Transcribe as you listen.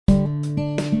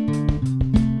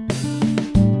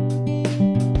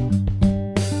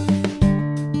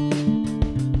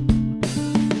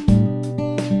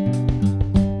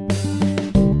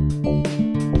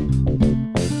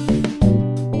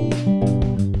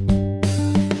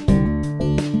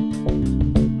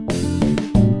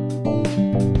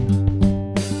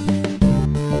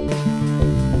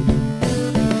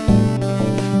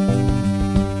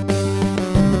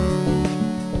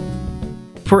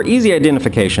for easy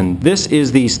identification, this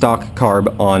is the stock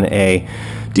carb on a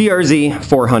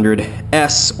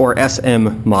DRZ400S or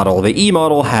SM model. The E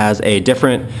model has a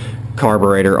different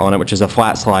carburetor on it, which is a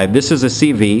flat slide. This is a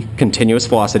CV, continuous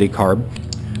velocity carb.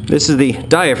 This is the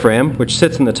diaphragm, which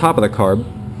sits in the top of the carb.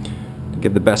 To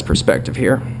give the best perspective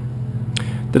here.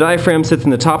 The diaphragm sits in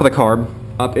the top of the carb,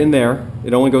 up in there.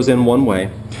 It only goes in one way.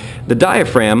 The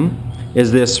diaphragm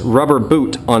is this rubber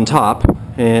boot on top,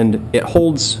 and it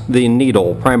holds the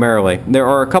needle primarily. There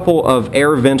are a couple of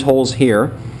air vent holes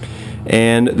here,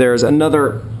 and there's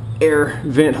another air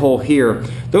vent hole here.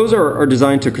 Those are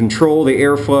designed to control the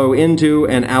airflow into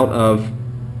and out of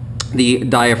the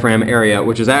diaphragm area,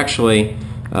 which is actually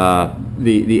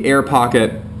the air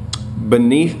pocket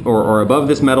beneath or above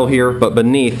this metal here, but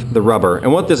beneath the rubber.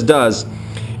 And what this does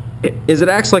is it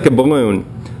acts like a balloon.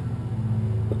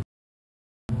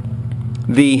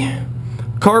 The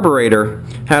carburetor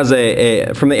has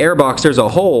from the air box, there's a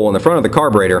hole in the front of the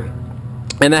carburetor,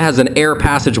 and that has an air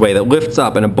passageway that lifts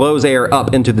up and it blows air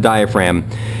up into the diaphragm.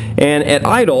 And at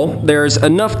idle, there's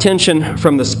enough tension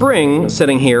from the spring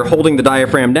sitting here holding the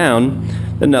diaphragm down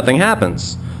that nothing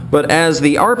happens. But as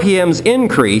the RPMs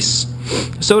increase,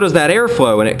 so does that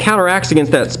airflow, and it counteracts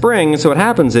against that spring. So what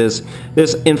happens is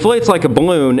this inflates like a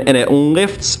balloon and it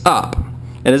lifts up.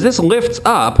 And as this lifts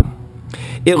up,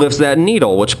 it lifts that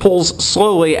needle, which pulls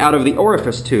slowly out of the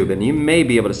orifice tube. And you may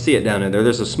be able to see it down in there.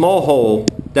 There's a small hole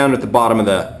down at the bottom of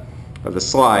the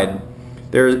slide.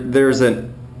 There's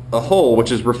a hole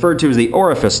which is referred to as the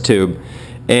orifice tube.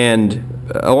 And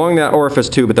along that orifice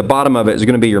tube at the bottom of it is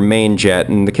going to be your main jet.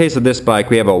 In the case of this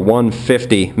bike, we have a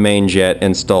 150 main jet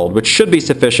installed, which should be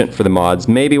sufficient for the mods.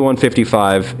 Maybe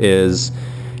 155 is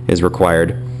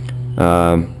required.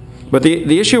 But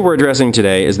the issue we're addressing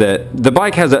today is that the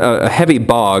bike has a heavy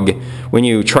bog when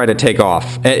you try to take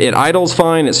off. It idles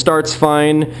fine, it starts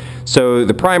fine, so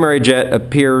the primary jet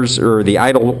appears, or the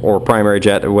idle or primary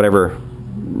jet, or whatever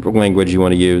language you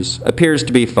want to use, appears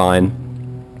to be fine.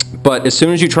 But as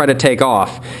soon as you try to take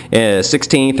off, a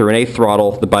 16th or an 8th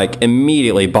throttle, the bike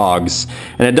immediately bogs.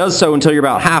 And it does so until you're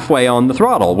about halfway on the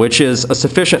throttle, which is a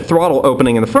sufficient throttle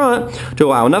opening in the front to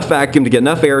allow enough vacuum to get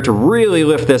enough air to really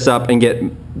lift this up and get,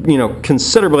 you know,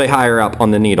 considerably higher up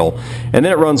on the needle. And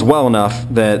then it runs well enough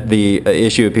that the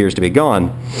issue appears to be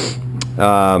gone.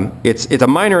 It's a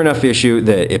minor enough issue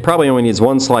that it probably only needs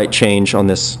one slight change on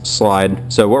this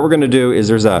slide. So what we're going to do is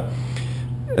there's a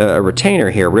retainer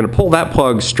here. We're going to pull that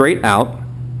plug straight out,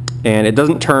 and it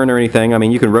doesn't turn or anything. I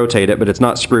mean, you can rotate it, but it's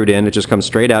not screwed in. It just comes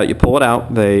straight out. You pull it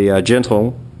out, the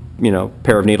gentle, you know,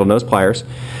 pair of needle nose pliers,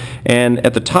 and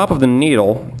at the top of the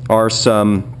needle are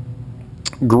some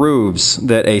grooves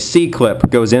that a C-clip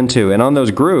goes into, and on those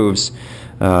grooves,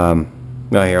 here,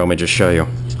 let me just show you.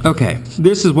 Okay,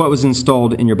 this is what was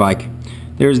installed in your bike.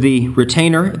 There's the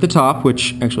retainer at the top,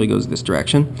 which actually goes this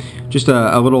direction. Just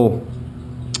a little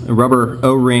rubber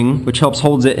O-ring, which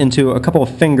holds it into a couple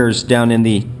of fingers down in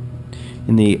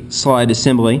the slide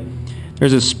assembly.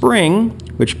 There's a spring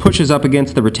which pushes up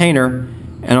against the retainer,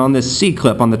 and on this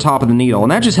C-clip on the top of the needle,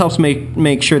 and that just helps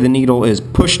make sure the needle is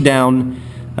pushed down,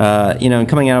 you know, and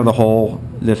coming out of the hole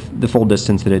the full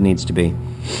distance that it needs to be.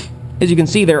 As you can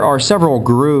see, there are several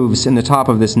grooves in the top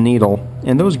of this needle,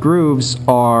 and those grooves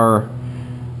are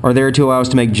there to allow us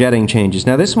to make jetting changes.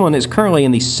 Now this one is currently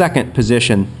in the 2nd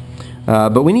position.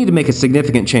 But we need to make a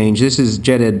significant change. This is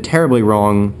jetted terribly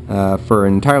wrong for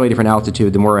an entirely different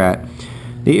altitude than we're at.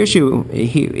 The issue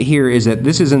here is that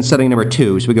this is in setting number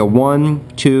 2. So we go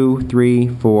 1, 2, 3,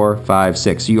 4, 5,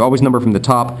 6. So you always number from the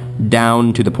top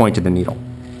down to the point of the needle.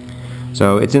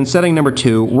 So it's in setting number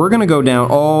 2. We're going to go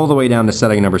down all the way down to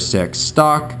setting number 6.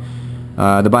 Stock,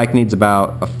 the bike needs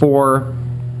about a 4.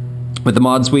 With the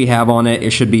mods we have on it, it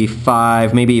should be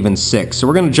 5, maybe even 6. So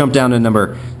we're going to jump down to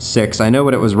number 6. I know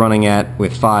what it was running at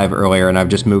with 5 earlier, and I've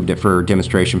just moved it for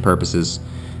demonstration purposes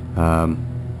to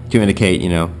indicate, you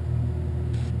know,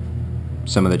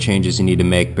 some of the changes you need to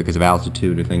make because of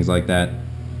altitude or things like that.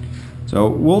 So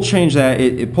we'll change that.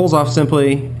 It pulls off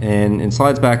simply and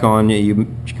slides back on. You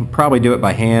can probably do it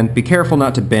by hand. Be careful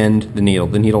not to bend the needle.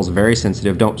 The needle's very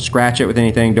sensitive. Don't scratch it with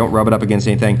anything. Don't rub it up against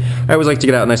anything. I always like to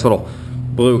get out a nice little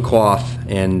blue cloth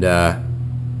and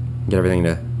get everything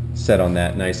to set on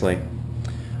that nicely.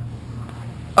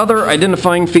 Other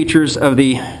identifying features of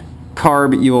the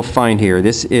carb you will find here.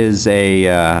 This is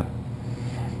a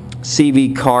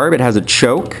CV carb. It has a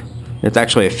choke. It's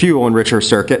actually a fuel enricher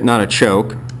circuit, not a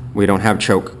choke. We don't have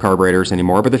choke carburetors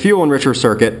anymore, but the fuel enricher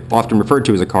circuit, often referred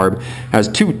to as a carb, has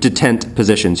 2 detent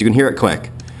positions. You can hear it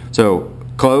click. So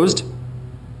closed,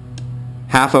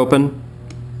 half open,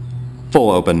 full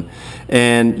open.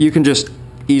 And you can just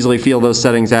easily feel those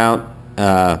settings out.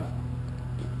 And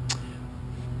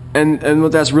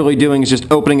what that's really doing is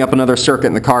just opening up another circuit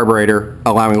in the carburetor,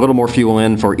 allowing a little more fuel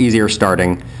in for easier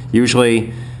starting.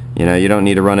 Usually, you don't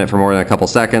need to run it for more than a couple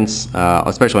seconds,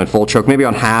 especially on full choke, maybe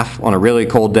on half on a really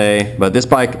cold day, but this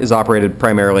bike is operated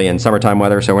primarily in summertime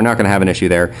weather, so we're not going to have an issue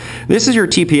there. This is your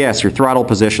TPS, your throttle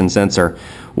position sensor.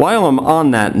 While I'm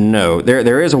on that note,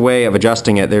 there is a way of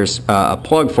adjusting it. There's a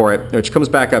plug for it, which comes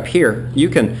back up here. You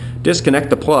can disconnect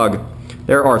the plug.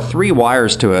 There are 3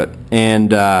 wires to it,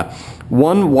 and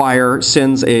one wire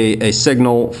sends a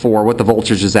signal for what the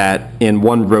voltage is at in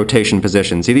one rotation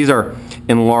position. See, these are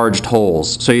enlarged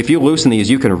holes. So if you loosen these,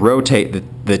 you can rotate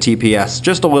the TPS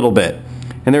just a little bit.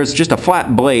 And there's just a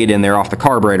flat blade in there off the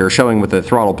carburetor showing what the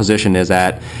throttle position is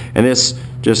at. And this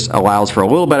just allows for a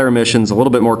little better emissions, a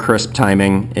little bit more crisp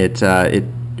timing. It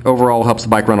overall helps the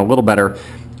bike run a little better. A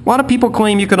lot of people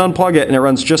claim you can unplug it and it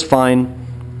runs just fine.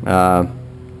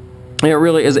 It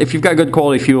really is. If you've got good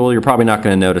quality fuel, you're probably not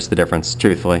going to notice the difference,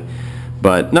 truthfully.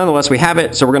 But nonetheless, we have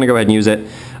it, so we're going to go ahead and use it.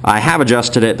 I have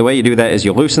adjusted it. The way you do that is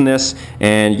you loosen this,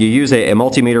 and you use a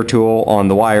multimeter tool on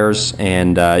the wires,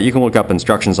 and you can look up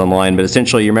instructions online, but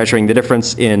essentially you're measuring the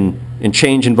difference in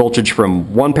change in voltage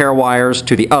from one pair of wires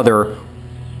to the other,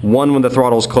 one when the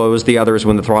throttle is closed, the other is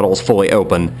when the throttle is fully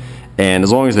open. And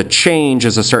as long as the change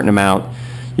is a certain amount,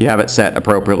 you have it set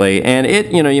appropriately, and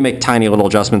you make tiny little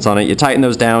adjustments on it. You tighten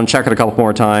those down, check it a couple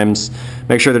more times,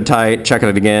 make sure they're tight, check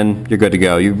it again, you're good to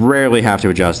go. You rarely have to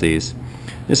adjust these.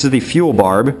 This is the fuel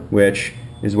barb, which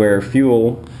is where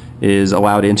fuel is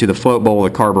allowed into the float bowl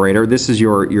of the carburetor. This is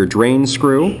your drain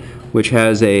screw, which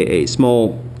has a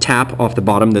small tap off the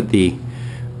bottom that the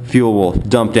fuel will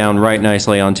dump down right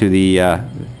nicely onto the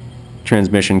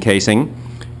transmission casing.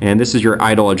 And this is your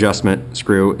idle adjustment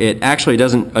screw. It actually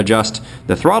doesn't adjust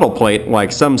the throttle plate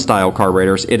like some style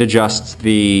carburetors. It adjusts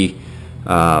the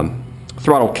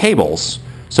throttle cables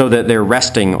so that they're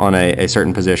resting on a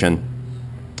certain position,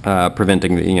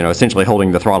 preventing, essentially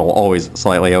holding the throttle always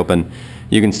slightly open.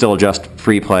 You can still adjust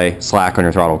free play, slack on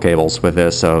your throttle cables with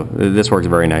this, so this works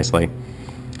very nicely.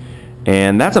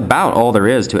 And that's about all there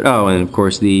is to it. Oh, and of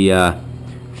course the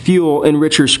fuel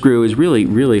enricher screw is really,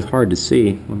 really hard to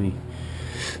see.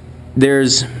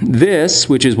 There's this,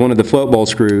 which is one of the float bowl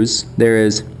screws. There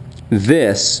is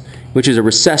this, which is a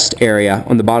recessed area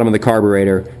on the bottom of the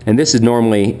carburetor, and this is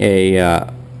normally a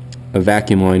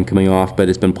vacuum line coming off, but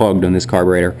it's been plugged on this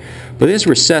carburetor. But this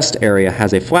recessed area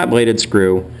has a flat-bladed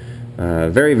screw,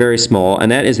 very, very small, and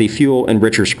that is the fuel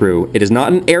enricher screw. It is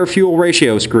not an air-fuel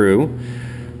ratio screw.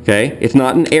 Okay, it's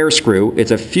not an air screw, it's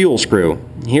a fuel screw.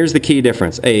 Here's the key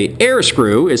difference. A air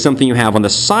screw is something you have on the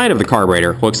side of the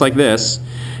carburetor. Looks like this.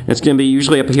 It's going to be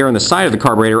usually up here on the side of the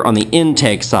carburetor on the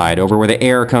intake side, over where the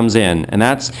air comes in. And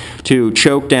that's to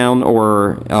choke down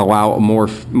or allow more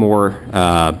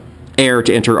air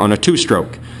to enter on a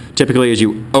two-stroke. Typically, as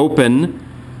you open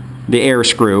the air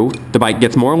screw, the bike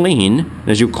gets more lean.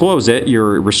 As you close it,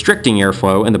 you're restricting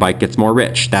airflow and the bike gets more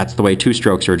rich. That's the way two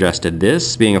strokes are adjusted.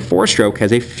 This, being a four-stroke,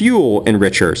 has a fuel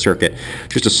enricher circuit.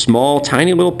 Just a small,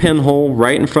 tiny little pinhole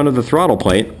right in front of the throttle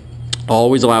plate.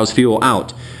 Always allows fuel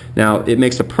out. Now, it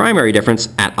makes the primary difference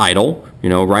at idle,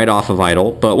 right off of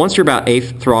idle, but once you're about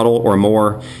eighth throttle or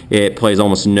more, it plays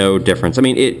almost no difference. I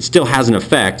mean, it still has an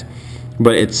effect,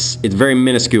 but it's very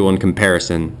minuscule in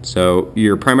comparison. So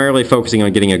you're primarily focusing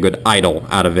on getting a good idle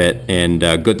out of it and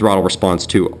good throttle response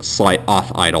to slight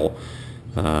off idle.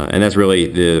 And that's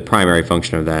really the primary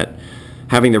function of that.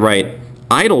 Having the right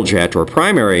idle jet or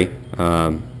primary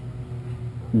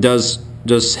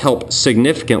does help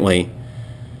significantly.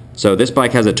 So this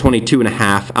bike has a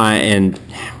 22.5, and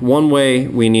one way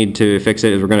we need to fix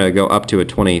it is we're going to go up to a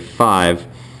 25.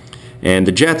 And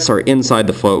the jets are inside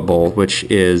the float bowl, which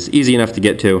is easy enough to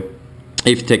get to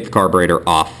if you take the carburetor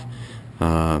off.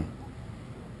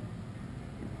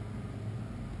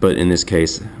 But in this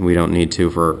case, we don't need to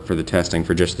for the testing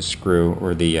for just the screw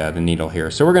or the needle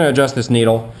here. So we're going to adjust this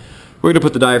needle. We're going to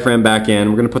put the diaphragm back in.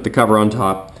 We're going to put the cover on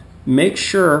top. Make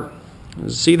sure,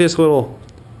 see this little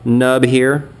nub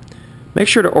here? Make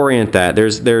sure to orient that.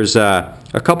 There's a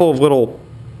couple of little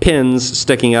pins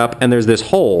sticking up, and there's this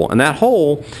hole, and that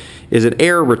hole is an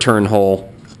air return hole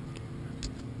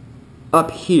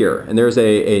up here, and there's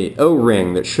a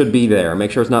O-ring that should be there.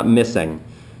 Make sure it's not missing.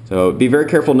 So be very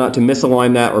careful not to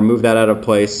misalign that or move that out of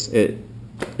place. If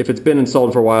it's been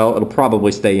installed for a while, it'll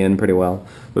probably stay in pretty well.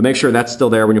 But make sure that's still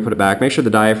there when you put it back. Make sure the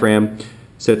diaphragm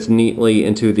sits neatly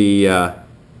into the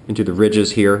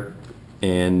ridges here,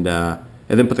 and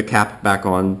then put the cap back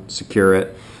on, secure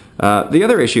it. The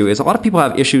other issue is a lot of people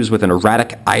have issues with an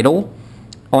erratic idle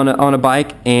on a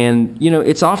bike, and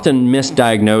it's often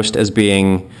misdiagnosed as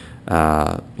being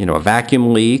a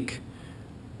vacuum leak,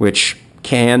 which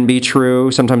can be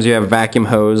true. Sometimes you have a vacuum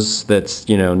hose that's,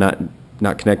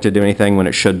 not connected to anything when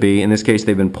it should be. In this case,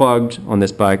 they've been plugged on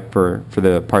this bike for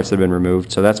the parts that have been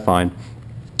removed, so that's fine.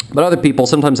 But other people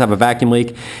sometimes have a vacuum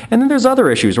leak. And then there's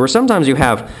other issues where sometimes you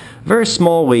have a very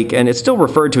small leak, and it's still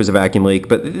referred to as a vacuum leak,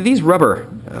 but these rubber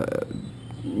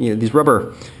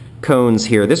cones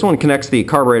here, this one connects the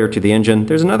carburetor to the engine.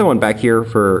 There's another one back here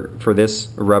for this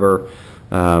rubber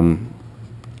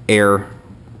air,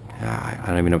 I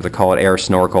don't even know what to call it, air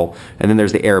snorkel. And then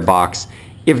there's the air box.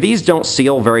 If these don't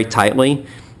seal very tightly,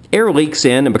 air leaks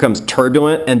in and becomes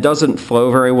turbulent and doesn't flow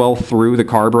very well through the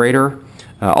carburetor.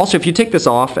 Also, if you take this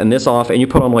off and you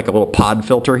put on like a little pod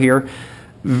filter here,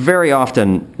 very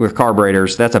often with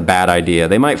carburetors, that's a bad idea.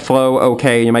 They might flow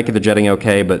okay, you might get the jetting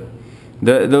okay, but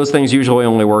those things usually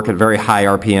only work at very high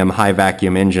RPM, high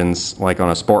vacuum engines, like on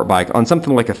a sport bike. On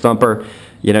something like a Thumper,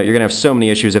 you're going to have so many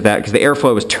issues with that because the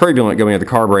airflow is turbulent going into the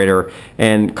carburetor,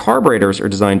 and carburetors are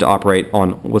designed to operate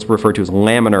on what's referred to as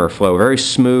laminar flow, very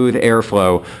smooth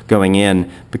airflow going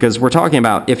in, because we're talking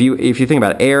about, if you think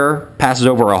about it, air passes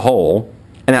over a hole,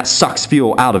 and that sucks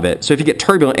fuel out of it. So if you get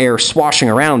turbulent air swashing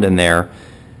around in there,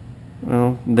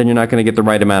 well, then you're not going to get the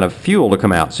right amount of fuel to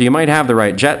come out. So you might have the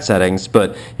right jet settings,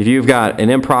 but if you've got an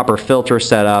improper filter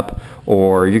set up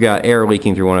or you got air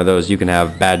leaking through one of those, you can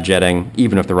have bad jetting,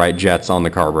 even if the right jet's on the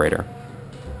carburetor.